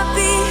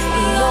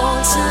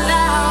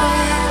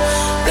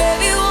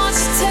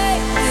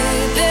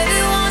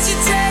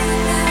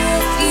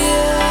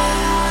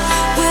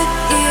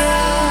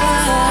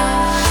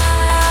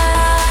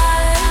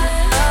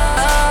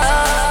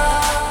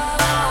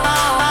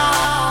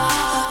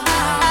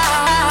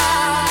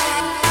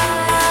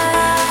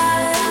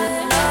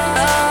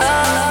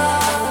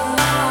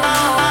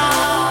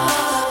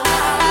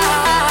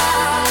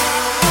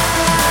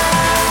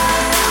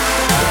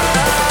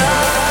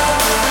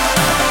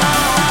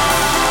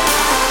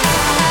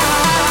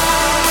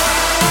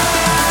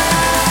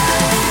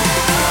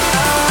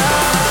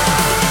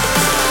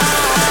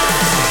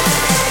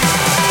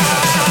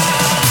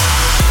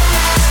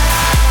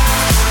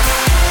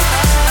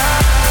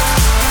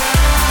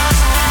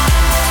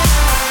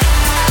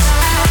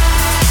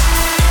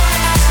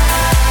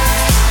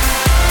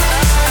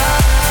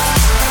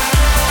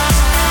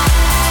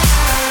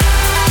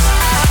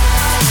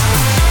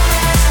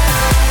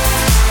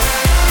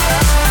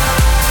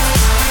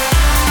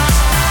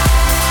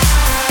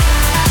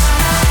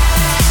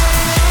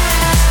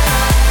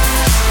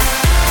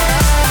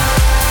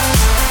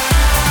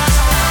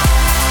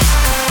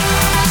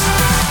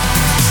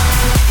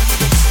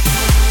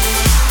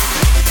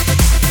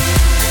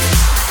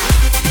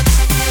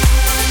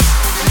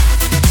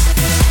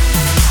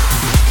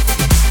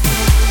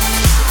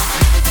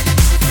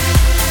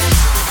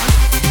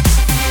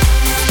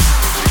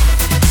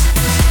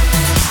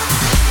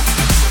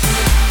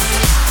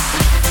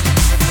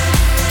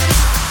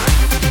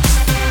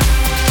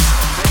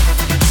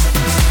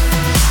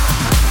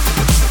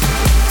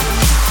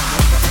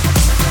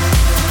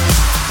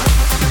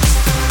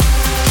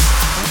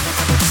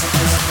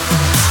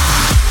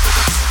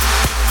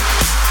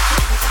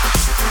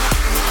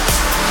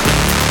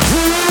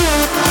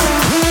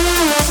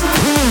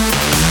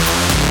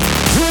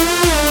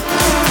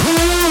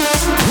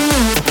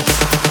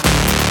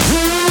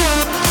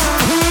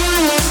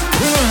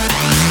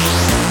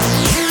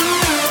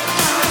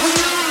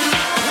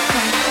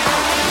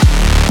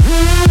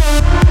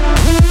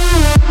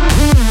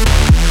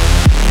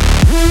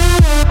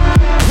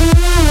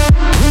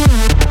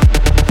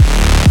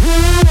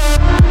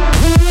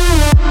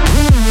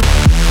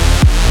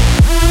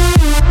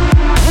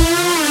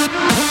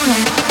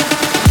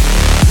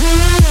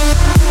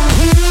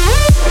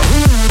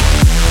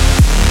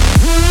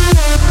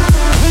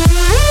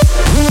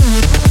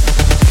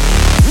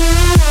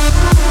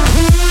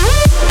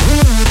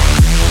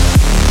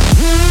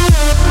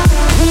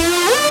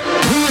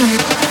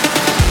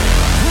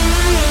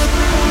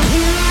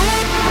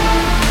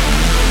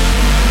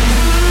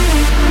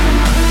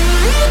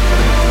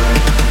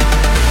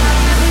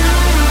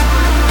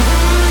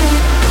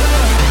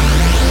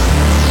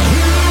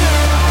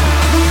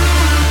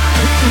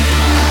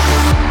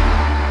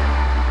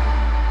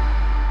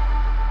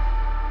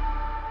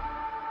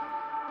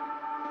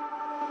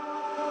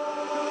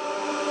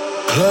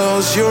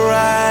close your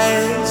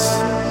eyes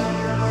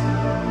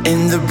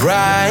in the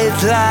bright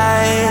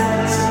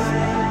lights,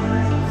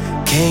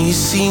 can you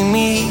see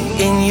me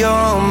in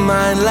your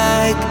mind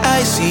like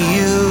I see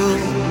you?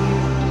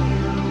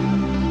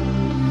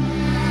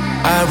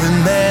 I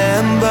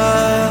remember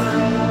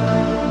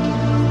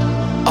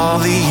all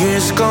the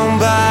years gone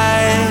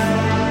by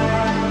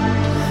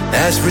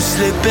as we're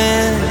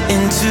slipping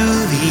into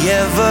the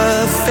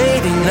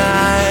ever-fading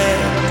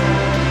night.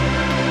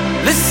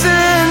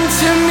 Listen